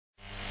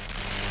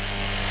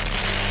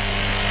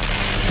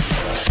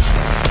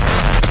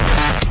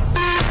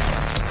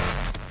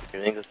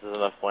you think this is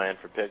enough land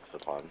for pigs to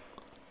spawn?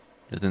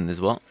 You think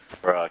there's what?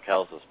 For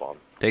cows to spawn.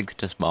 Pigs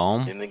to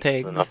spawn? Do you think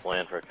Pigs? there's enough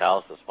land for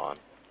cows to spawn?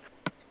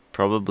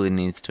 Probably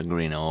needs to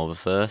green over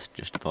first,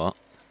 just a thought.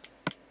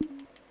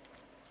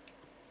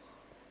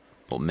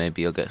 But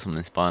maybe you'll get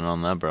something spawning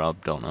on there, bro. I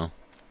don't know.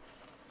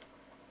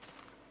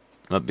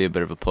 Might be a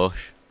bit of a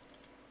push.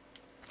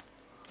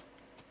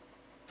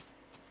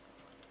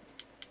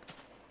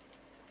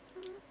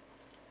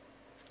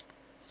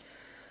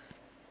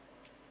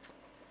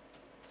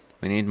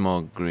 We need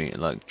more green,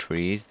 like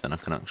trees, then I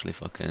can actually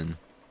fucking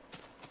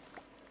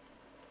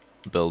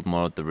build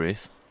more of the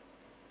roof.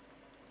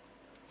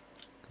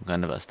 I'm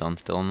kind of at a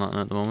standstill on that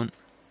at the moment.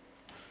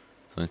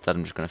 So instead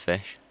I'm just gonna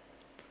fish.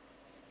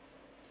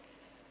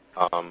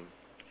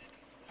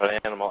 When an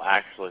animal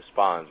actually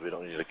spawns, we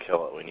don't need to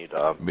kill it, we need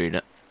to... Breed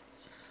it.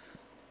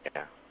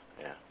 Yeah.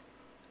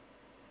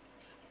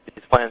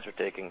 These plans are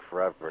taking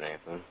forever,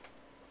 Nathan.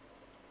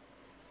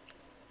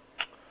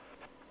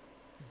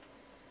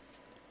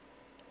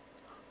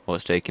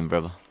 What's taking,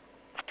 brother?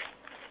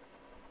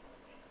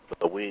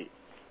 The wheat.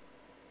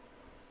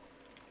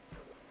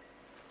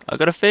 I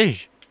got a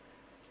fish!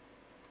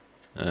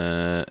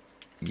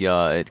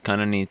 Yeah, it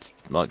kinda needs,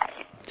 like,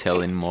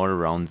 tilling more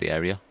around the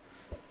area.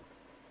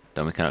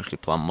 Then we can actually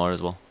plant more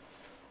as well.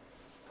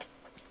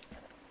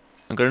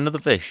 I got another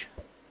fish.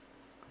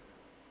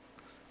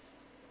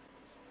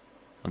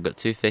 I've got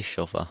 2 fish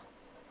so far.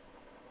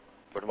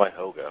 Where did my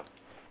hoe go?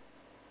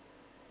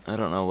 I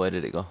don't know, where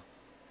did it go?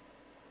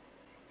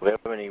 Do we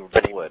have any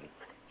wood?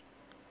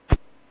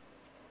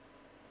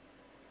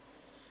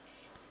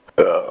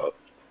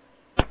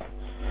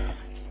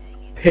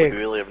 We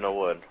really have no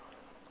wood.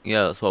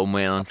 Yeah, that's what I'm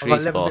waiting on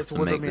trees for to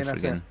make the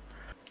friggin'...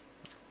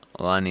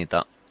 Well, I need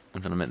that.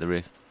 I'm trying to make the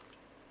roof.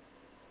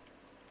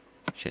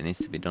 Shit needs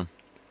to be done.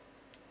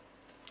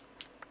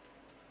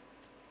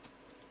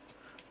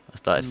 I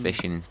started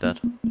fishing instead.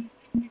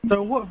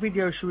 So what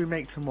video should we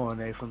make tomorrow,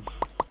 Nathan?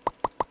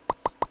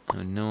 I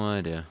have no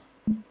idea.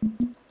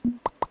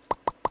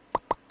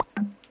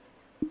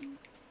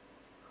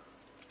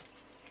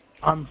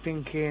 I'm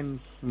thinking,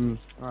 I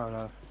don't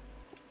know.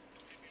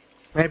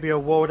 Maybe a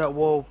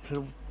wall-at-wall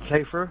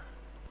playthrough?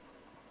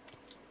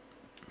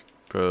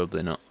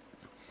 Probably not.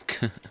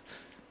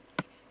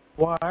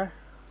 Why?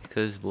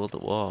 Because World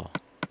at War.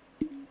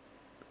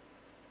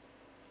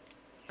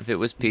 If it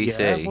was PC...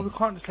 Yeah, well we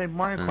can't just play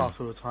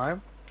Minecraft all the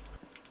time.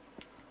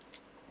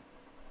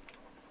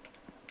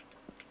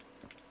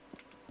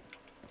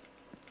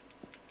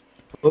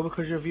 Well,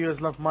 because your viewers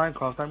love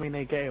Minecraft, I mean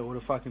they get it all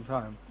the fucking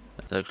time.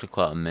 It's actually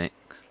quite a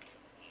mix.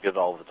 Get it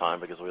all the time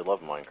because we love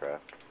Minecraft.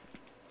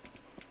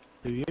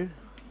 Do you?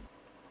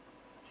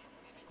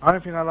 I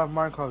don't think I love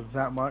Minecraft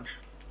that much.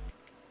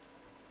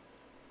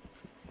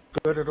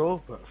 Good at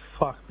all, but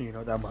fuck me,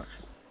 not that much.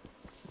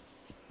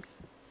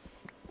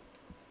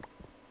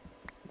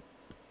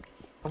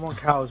 Come on,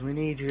 cows, we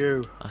need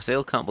you. I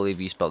still can't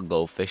believe you spelled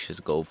goldfish as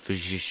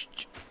goldfish.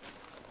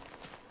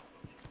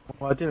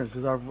 Well, I didn't,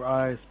 because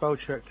I spell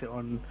checked it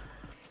on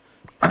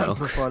No,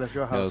 before I left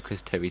your house. no,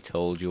 because Terry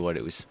told you what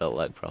it was spelled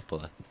like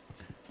properly.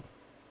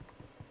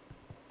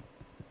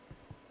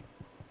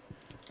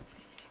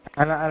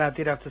 And I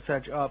did have to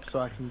search it up so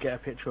I can get a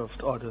picture of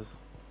the otters.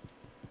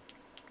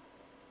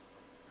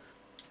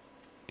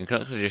 You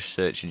can actually just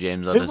search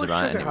James Otters was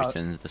right and it Sugar Hut?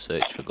 returns the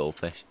search for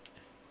goldfish.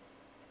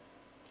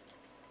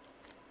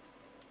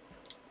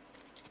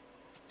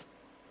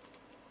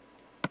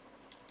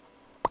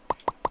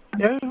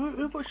 Yeah,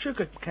 who put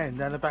sugar cane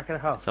down the back of the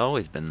house? It's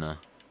always been there.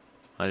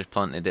 I just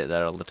planted it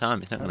there all the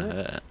time, it's not going to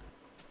hurt it.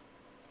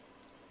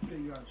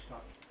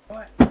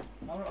 Right, I'm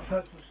not a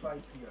personal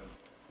slave to you.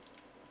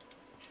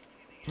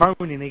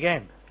 Moaning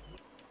again.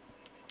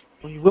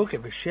 Well, you will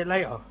give a shit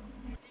later.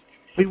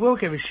 We will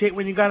give a shit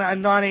when you're going out at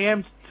 9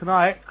 AM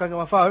tonight to go get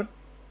my phone.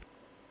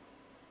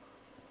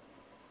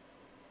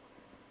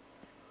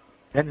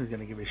 Then who's going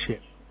to give a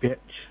shit, bitch?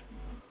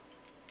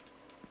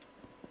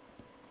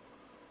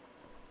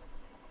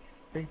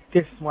 See,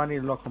 this is why I need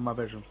a lock on my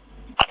bedroom.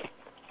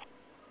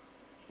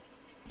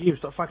 You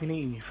stop fucking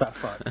eating, you fat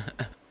fuck.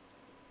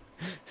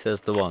 Says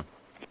the one.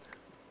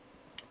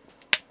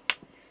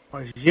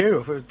 Well, it's you,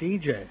 if it was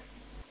DJ.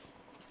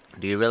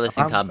 Do you really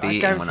think I'd be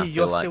eating when I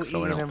feel like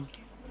throwing up?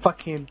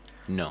 Fucking...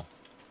 No.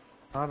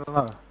 I don't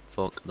know.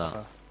 Fuck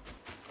that.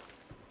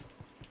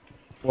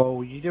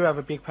 Well, you do have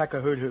a big pack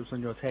of hood hoops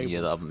on your table.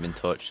 Yeah, that haven't been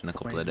touched in a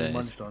couple of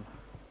days.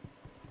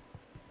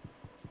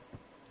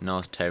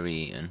 No's Terry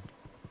eating.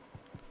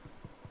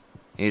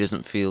 He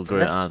doesn't feel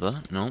great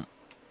either, no.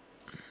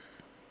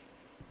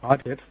 I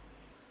did.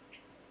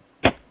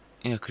 Yeah,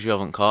 because you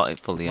haven't caught it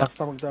fully yet. My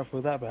stomach don't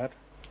feel that bad.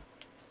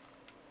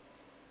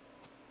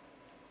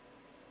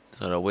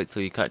 So I'll wait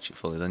till you catch it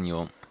fully, then you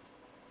won't.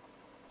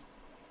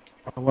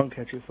 I won't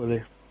catch it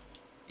fully.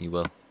 You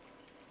will.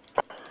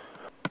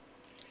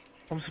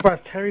 I'm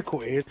surprised Terry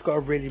caught it. It's got a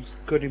really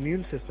good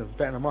immune system,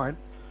 better than mine.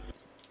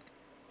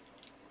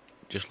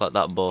 Just like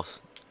that boss.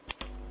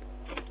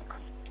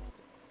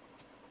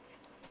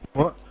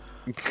 What?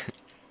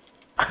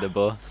 The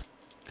boss.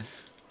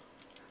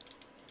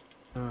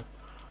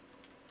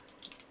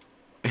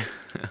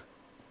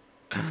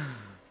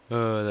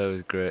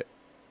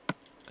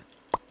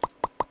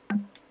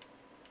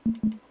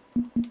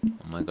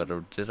 my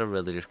god, did I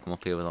really just come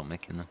up here without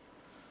making them?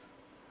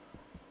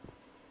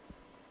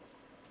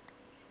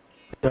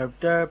 Dub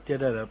dub dub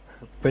dub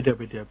dub dub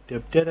dub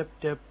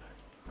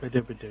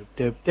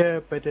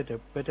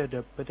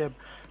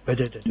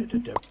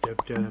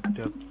dub dub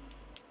dub.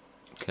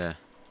 Okay.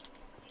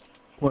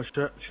 What,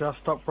 should I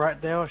stop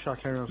right there or should I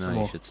carry on some No,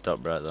 more? you should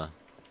stop right there.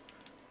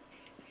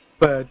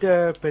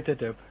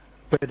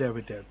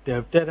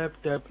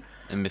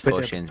 And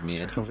before Shane's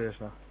muted. Come this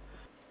now.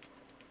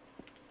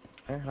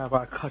 Okay, how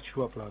about I cut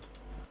you up, lad?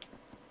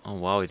 Oh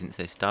wow, he didn't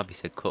say stab, he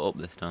said cut up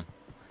this time.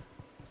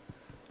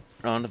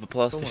 Round of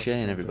applause for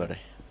Shane, everybody.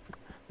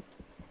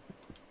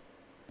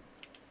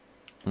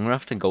 I'm gonna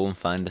have to go and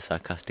find a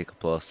sarcastic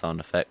applause sound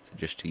effect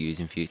just to use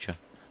in future,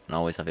 and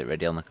always have it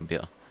ready on the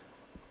computer.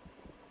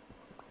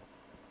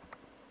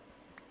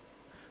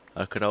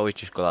 I could always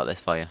just go like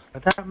this fire.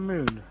 That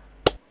moon.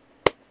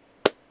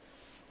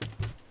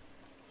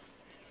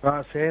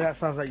 Right, see, that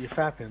sounds like you're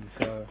fapping,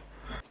 so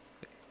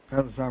that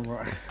doesn't sound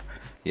right.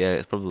 Yeah,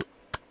 it's probably...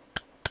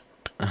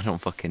 I don't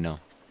fucking know.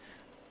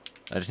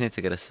 I just need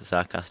to get a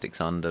sarcastic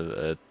sound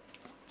of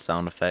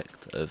sound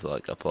effect of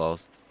like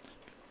applause,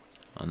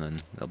 and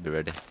then they'll be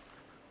ready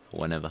for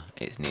whenever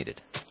it's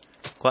needed.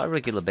 Quite a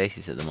regular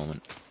basis at the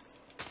moment.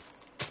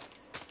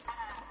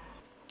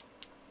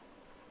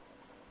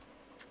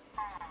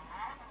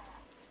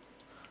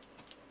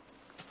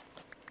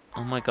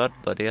 Oh my god,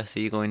 buddy, I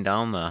see you going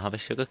down there. Have a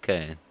sugar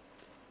cane.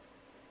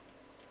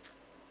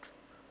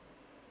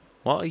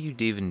 What are you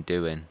even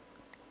doing?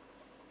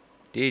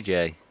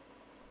 DJ,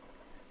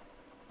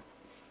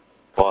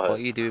 what are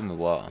you doing with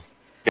water?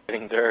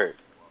 Getting dirt.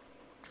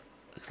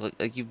 Like,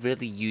 are you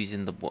really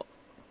using the what?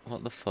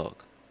 What the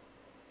fuck?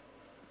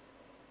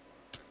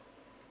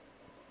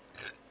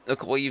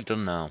 Look at what you've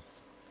done now.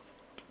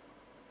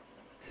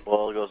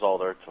 Well, it goes all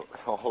those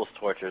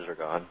torches are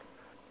gone.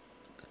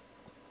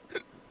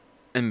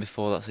 And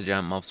before that's a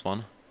giant mob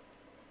spawner.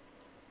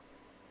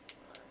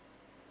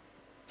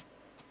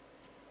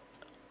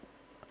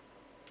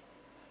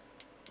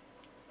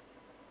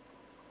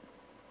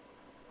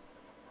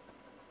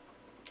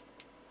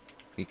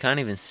 You can't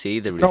even see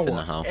the roof in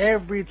the house.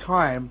 Every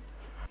time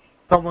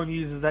someone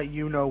uses that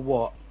you know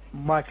what,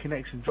 my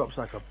connection drops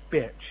like a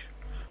bitch.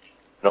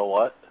 You know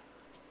what?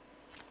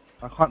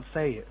 I can't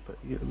say it,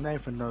 but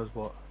Nathan knows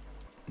what.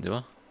 Do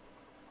I?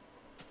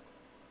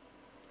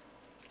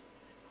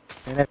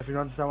 And if you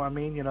understand what I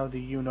mean, you know the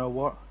you know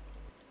what.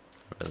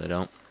 I really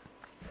don't.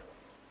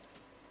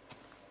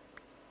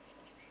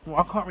 Well,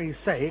 I can't really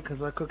say it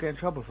because I could get in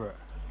trouble for it.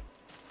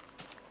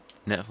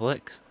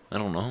 Netflix? I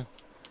don't know.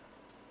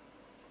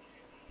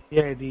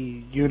 Yeah,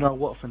 the you know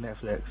what for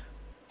Netflix.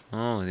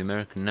 Oh, the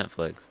American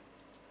Netflix.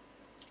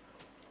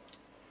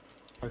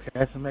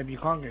 Okay, so maybe you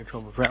can't get in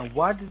trouble for it. And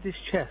why did this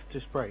chest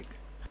just break?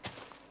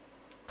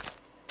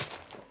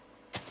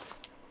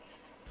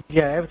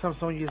 Yeah, every time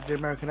someone uses the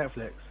American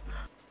Netflix,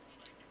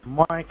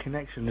 my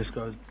connection just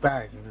goes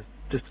bang and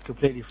it's just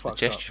completely The fucked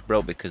chest up. just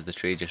broke because the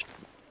tree just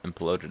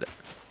imploded it.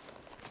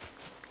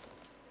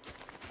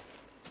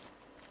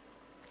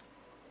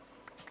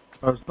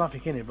 Well, there's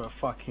nothing in it but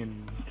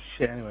fucking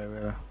shit anyway,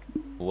 really.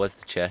 Was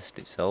the chest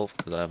itself?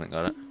 Because I haven't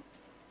got it.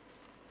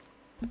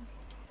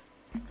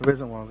 There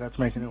isn't one, I've got to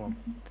make a new one.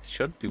 There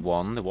should be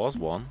one. There was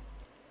one.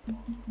 Are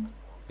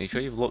you sure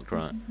you've looked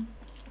right?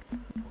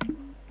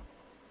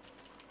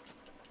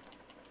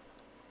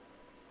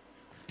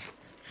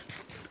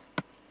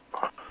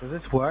 Does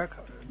this work?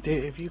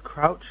 If you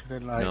crouch,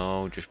 then like...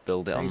 No, just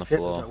build it on the Does that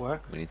floor.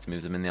 work? We need to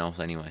move them in the house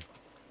anyway.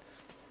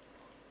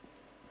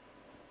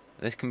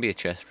 This can be a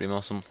chest room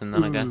or something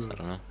then, I guess. I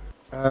don't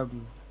know.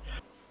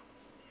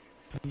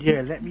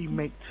 Yeah, let me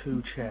make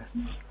 2 chests.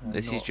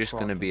 This is just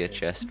going to be a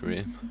chest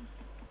room.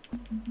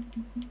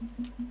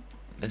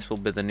 This will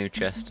be the new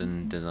chest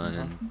and design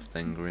and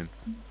thing room.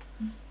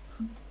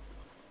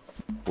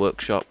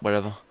 Workshop,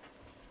 wherever.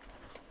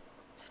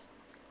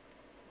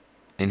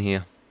 In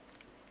here.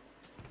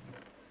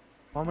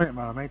 1 minute,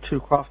 man. I made 2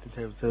 crafting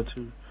tables. There are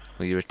 2.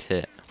 Well, you're a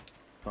tit.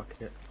 Fuck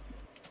it.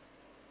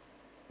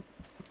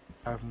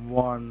 I have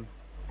 1.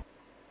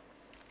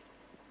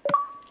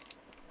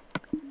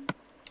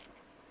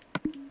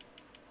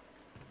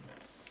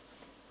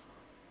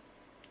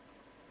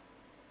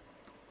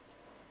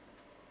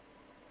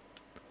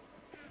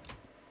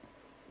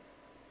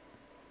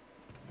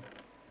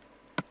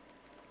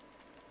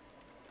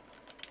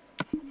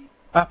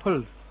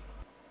 Apples.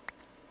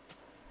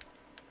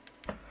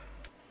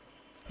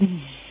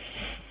 Trying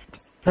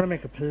to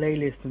make a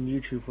playlist on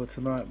YouTube for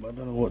tonight, but I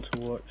don't know what to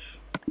watch.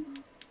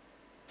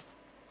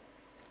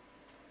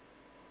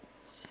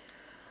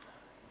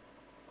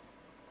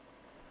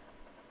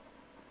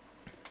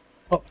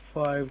 Top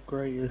 5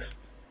 greatest.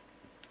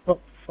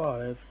 Top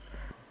 5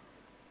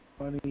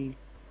 funny.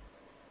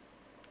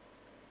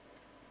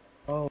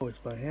 Oh, it's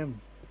by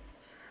him.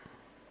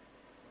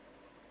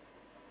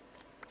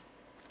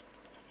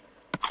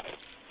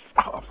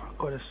 Oh my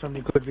god, there's so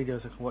many good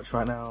videos I can watch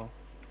right now.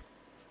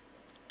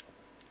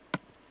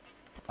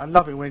 I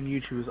love it when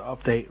YouTubers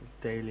update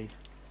daily.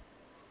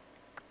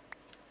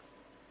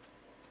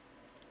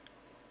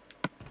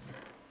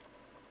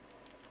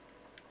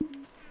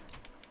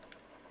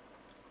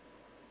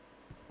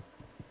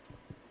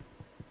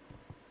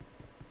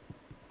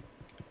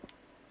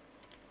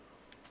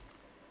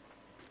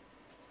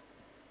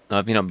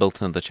 Have you not built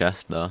another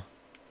chest though?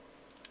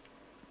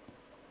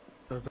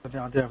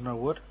 I do have no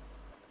wood.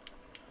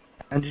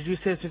 And did you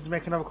say to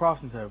make another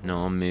crafting table?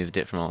 No, I moved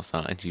it from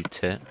outside, you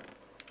tit.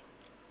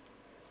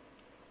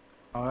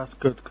 Oh, that's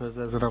good, because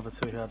there's another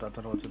two here that I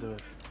don't know what to do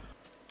with.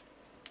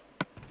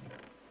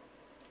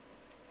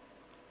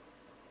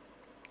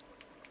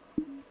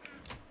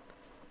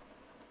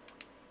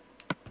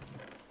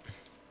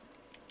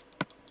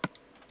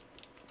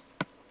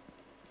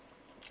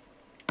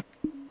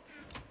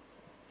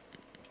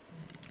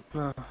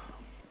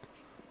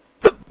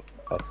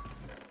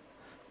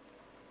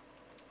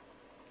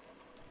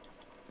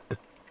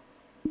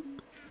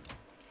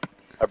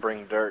 I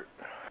bring dirt.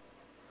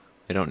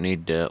 We don't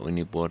need dirt, we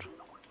need wood.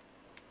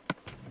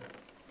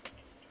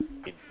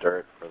 Need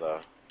dirt for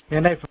the... Yeah,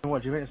 Nathan,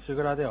 what, do you think it's a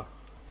good idea?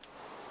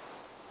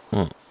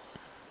 What?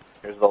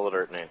 Here's all the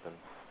dirt, Nathan.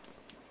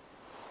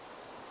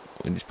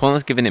 It's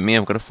pointless giving it me,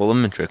 I've got a full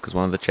inventory because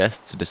one of the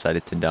chests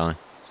decided to die.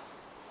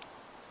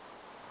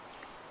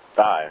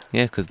 Die.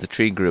 Yeah, because the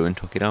tree grew and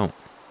took it out.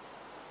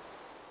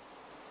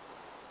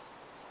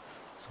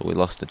 So we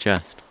lost the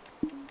chest.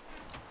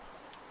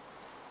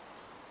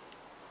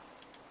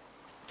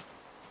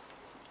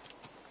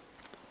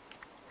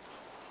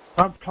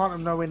 Don't plant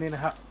them nowhere near the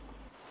house.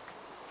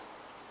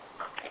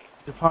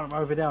 Just plant them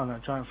over there on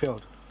that giant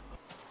field.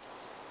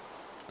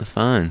 They're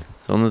fine.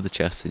 It's only the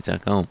chests we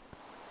take out.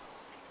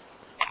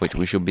 Which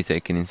we should be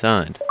taking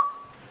inside.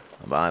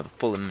 But I have a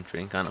full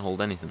inventory and can't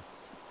hold anything.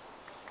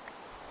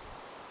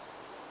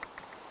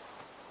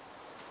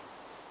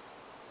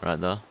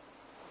 Right there.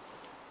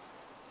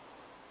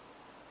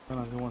 Hold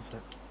on, give me one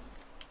sec.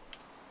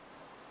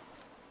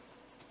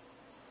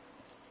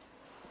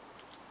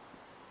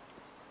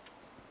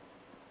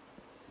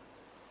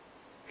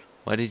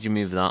 Why did you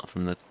move that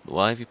from the...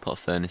 Why have you put a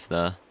furnace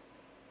there?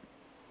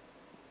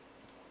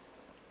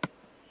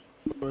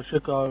 So it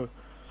should go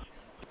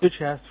 2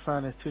 chests,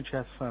 furnace, 2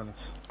 chests, furnace.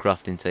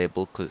 Crafting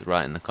table, because it's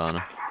right in the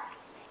corner.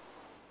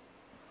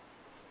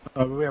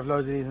 Oh, but we have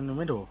loads of these in the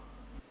middle.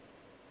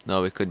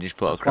 No, we could just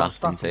put a That's quite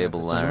stuck crafting in there, table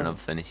isn't there it? and have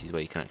furnaces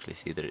where you can actually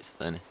see that it's a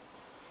furnace.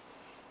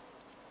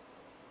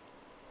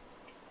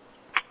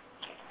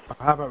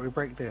 How about we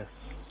break this?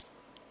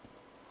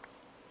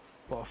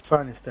 Put a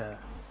furnace there.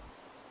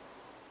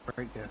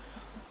 Break this.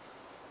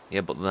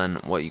 Yeah, but then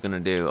what are you going to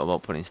do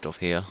about putting stuff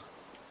here?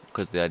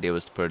 Because the idea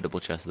was to put a double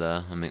chest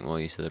there and make more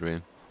use of the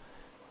room.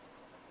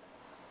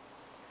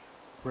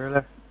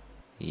 Really?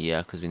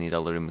 Yeah, because we need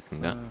all the room we can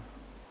get.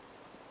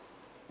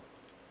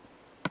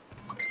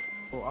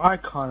 Well, I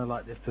kind of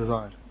like this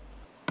design.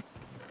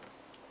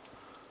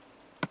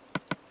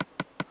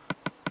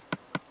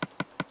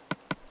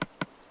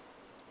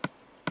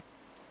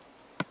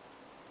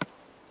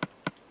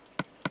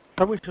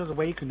 I wish there was a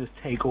way you can just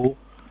take all.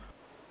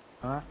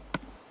 Huh?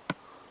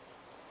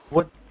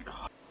 What?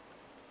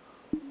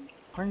 Why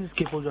don't you just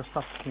give all your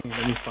stuff to me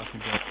and you fucking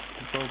do it?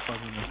 It's all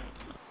bugging me.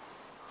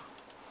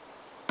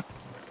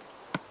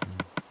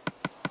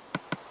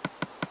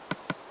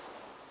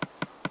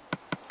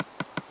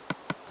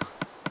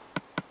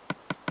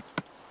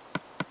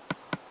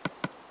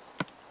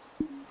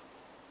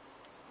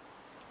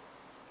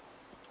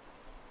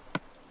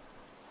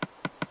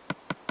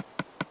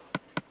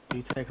 Are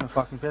you taking a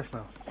fucking piss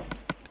now?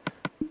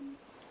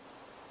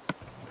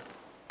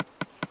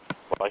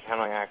 Why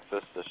can't I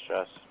access this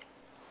chest?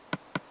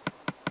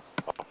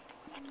 Oh.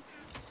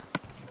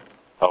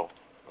 Oh,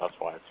 that's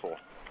why it's full.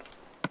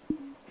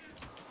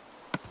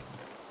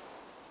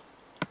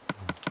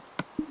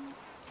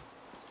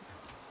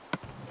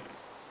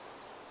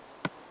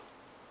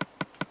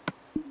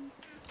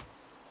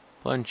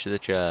 Punch the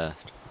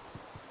chest.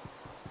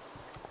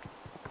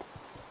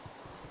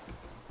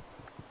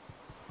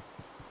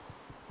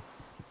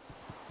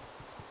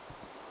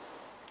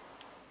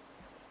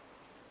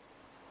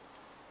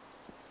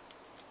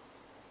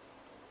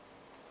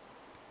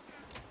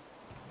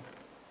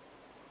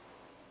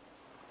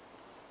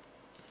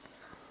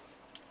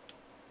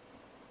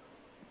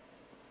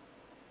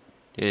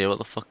 Yeah, what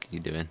the fuck are you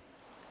doing?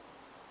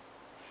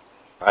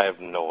 I have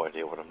no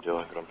idea what I'm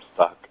doing, but I'm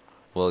stuck.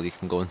 Well, you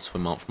can go and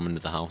swim out from under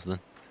the house then.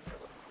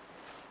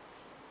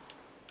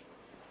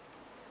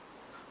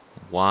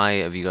 Why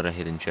have you got a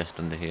hidden chest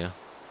under here?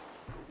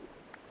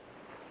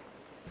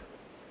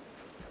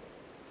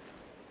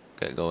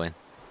 Get going.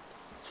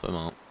 Swim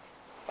out.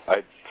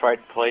 I tried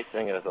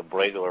placing it as a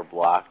regular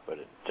block, but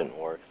it didn't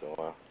work so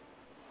well.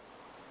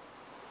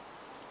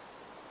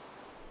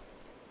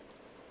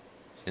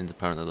 Shane's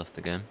apparently left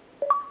the game.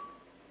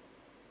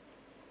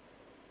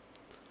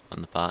 On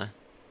the party.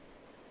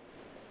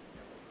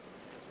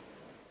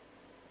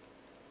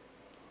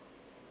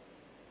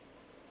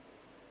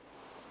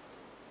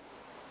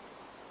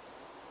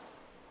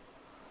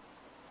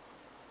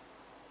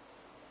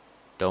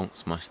 Don't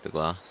smash the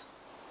glass.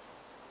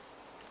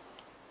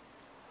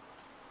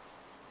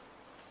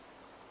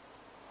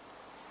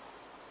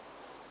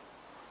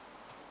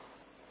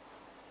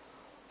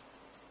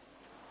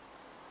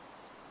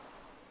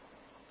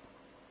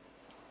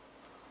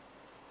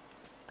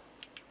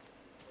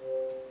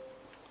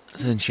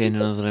 Send Shane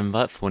another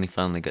invite for when he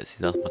finally gets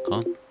his ass back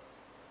on.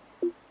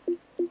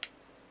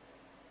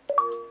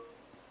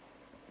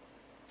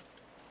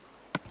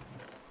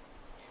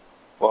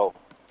 Whoa.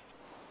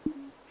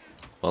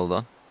 Well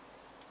done.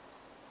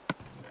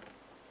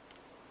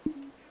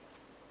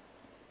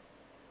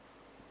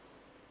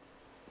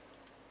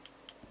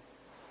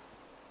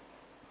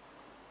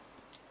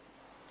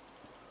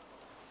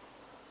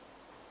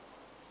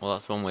 Well,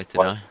 that's one way to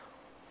die.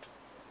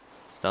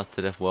 Start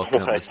to death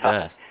walking up the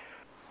stairs.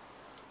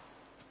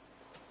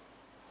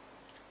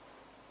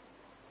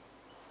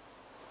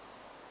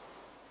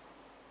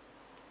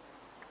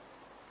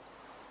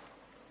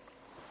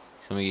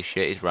 Some of your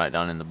shit is right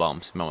down in the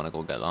bottom, so you might want to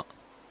go get that.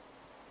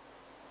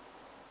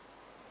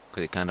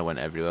 Because it kind of went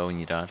everywhere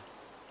when you died.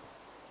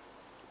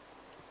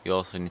 You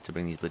also need to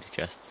bring these bloody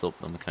chests up,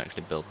 then we can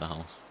actually build the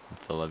house and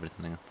fill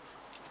everything in.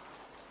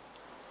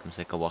 I'm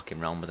sick of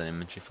walking around with an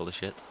inventory full of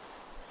shit.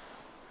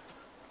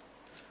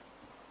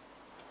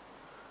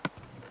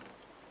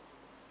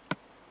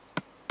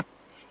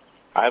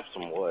 I have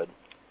some wood.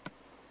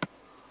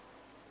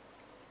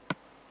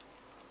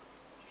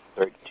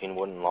 13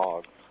 wooden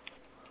logs.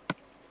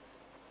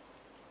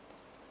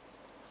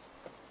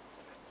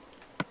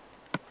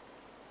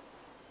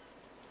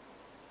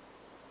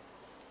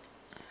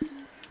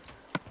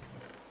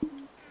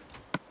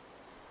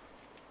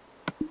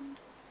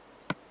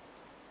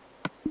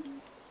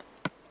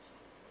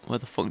 Where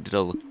the fuck did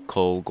all the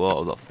coal go out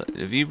of that furnace?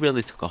 Have you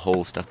really took a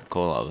whole stack of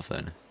coal out of a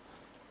furnace?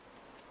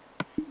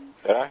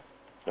 Did I?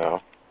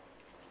 No.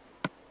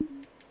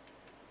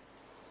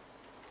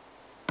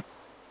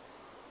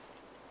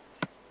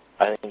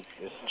 I think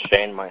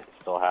Shane might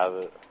still have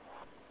it.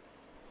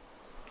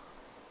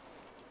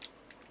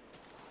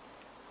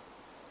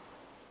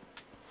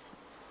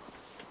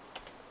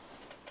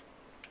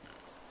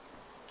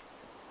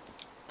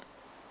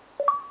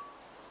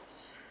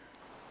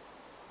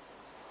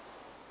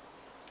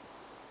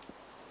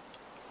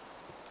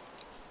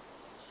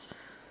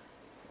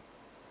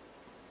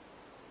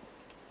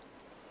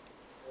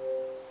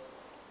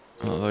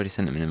 Oh, I've already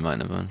sent him an invite,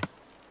 never mind.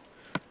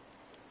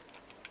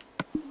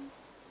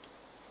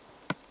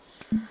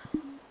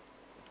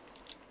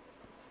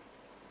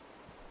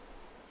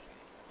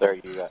 There,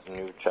 you got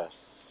new chests.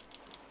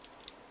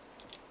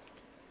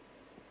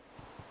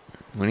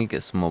 We need to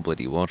get some more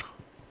bloody wood.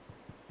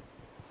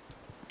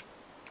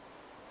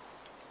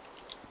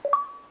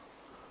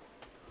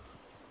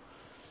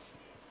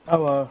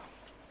 Oh,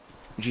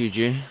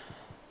 GG. I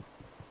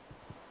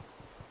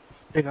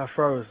think I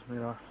froze, you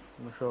know,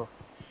 I'm not sure.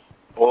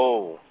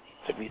 Whoa,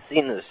 have you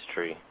seen this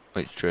tree?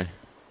 Which tree?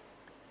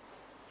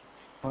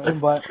 My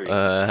invite. Tree.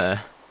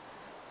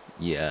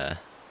 Yeah.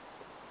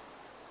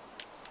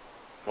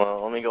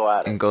 Well, let me go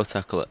at And it. go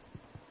tackle it.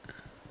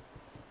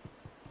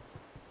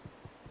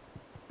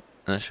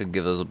 That should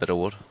give us a bit of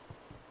wood.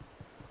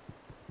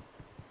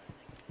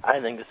 I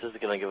think this is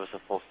gonna give us a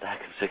full stack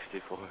of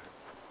 64.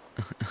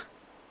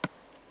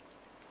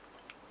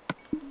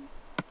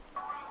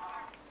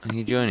 Are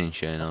you joining,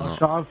 Shane, or Oh, not?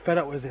 so I'm fed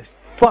up with this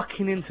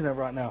fucking internet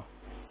right now.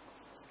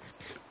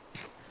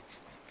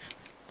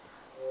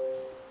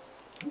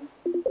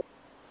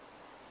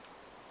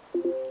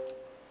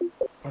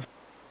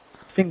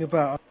 Think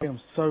about it, I'm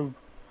so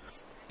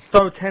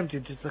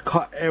tempted just to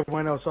cut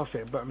everyone else off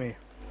it but me.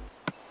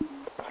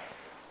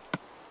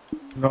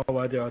 No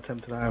idea how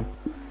tempted I am.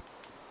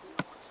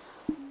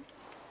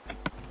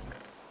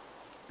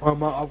 I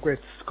might upgrade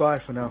to Sky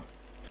for now.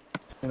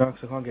 You know,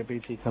 because I can't get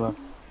BT colour.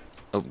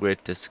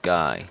 Upgrade to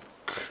Sky.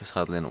 It's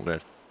hardly an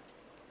upgrade.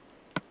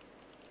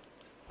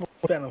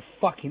 Put that on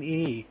fucking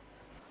EE.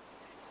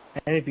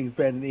 Anything's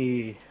better than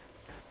EE.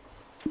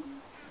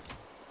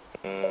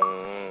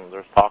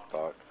 There's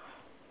Talk.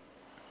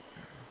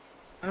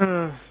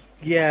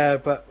 Yeah,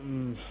 but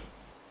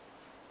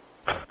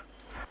I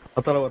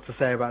don't know what to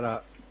say about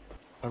that.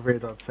 I really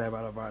don't know what to say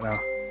about that right now.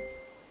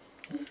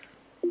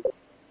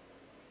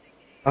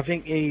 I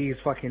think EE is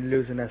fucking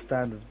losing their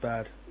standards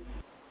bad.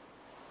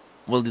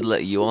 Well, they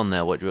let you on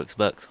there, what do you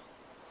expect?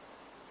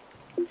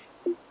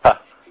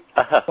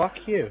 Fuck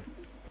you.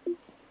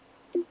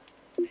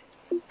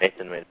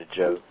 Nathan made a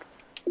joke.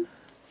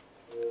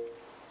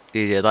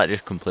 DJ, that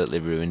just completely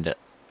ruined it.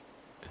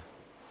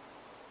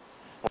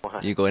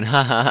 What? You're going,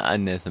 ha ha ha,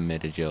 and Nathan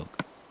made a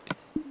joke.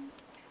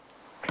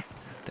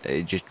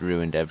 It just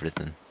ruined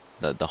everything.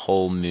 The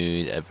whole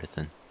mood,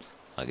 everything.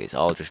 Like, it's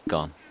all just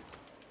gone.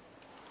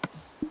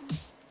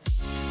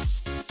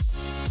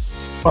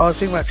 Well, I was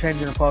thinking about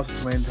changing the password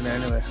to my internet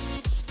anyway.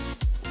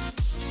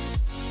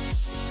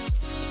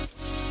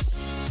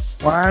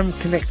 Well, I'm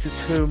connected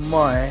to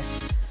my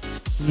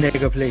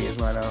nigger please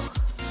right now.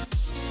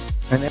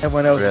 And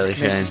everyone else Really, is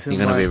Shane? connected to You're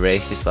gonna my... be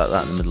racist like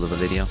that in the middle of the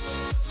video?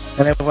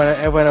 And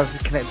everyone else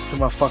is connected to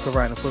my fucker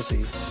right in the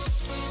pussy.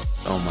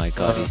 Oh my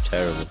god, he's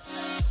terrible.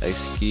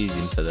 Excuse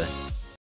him for this.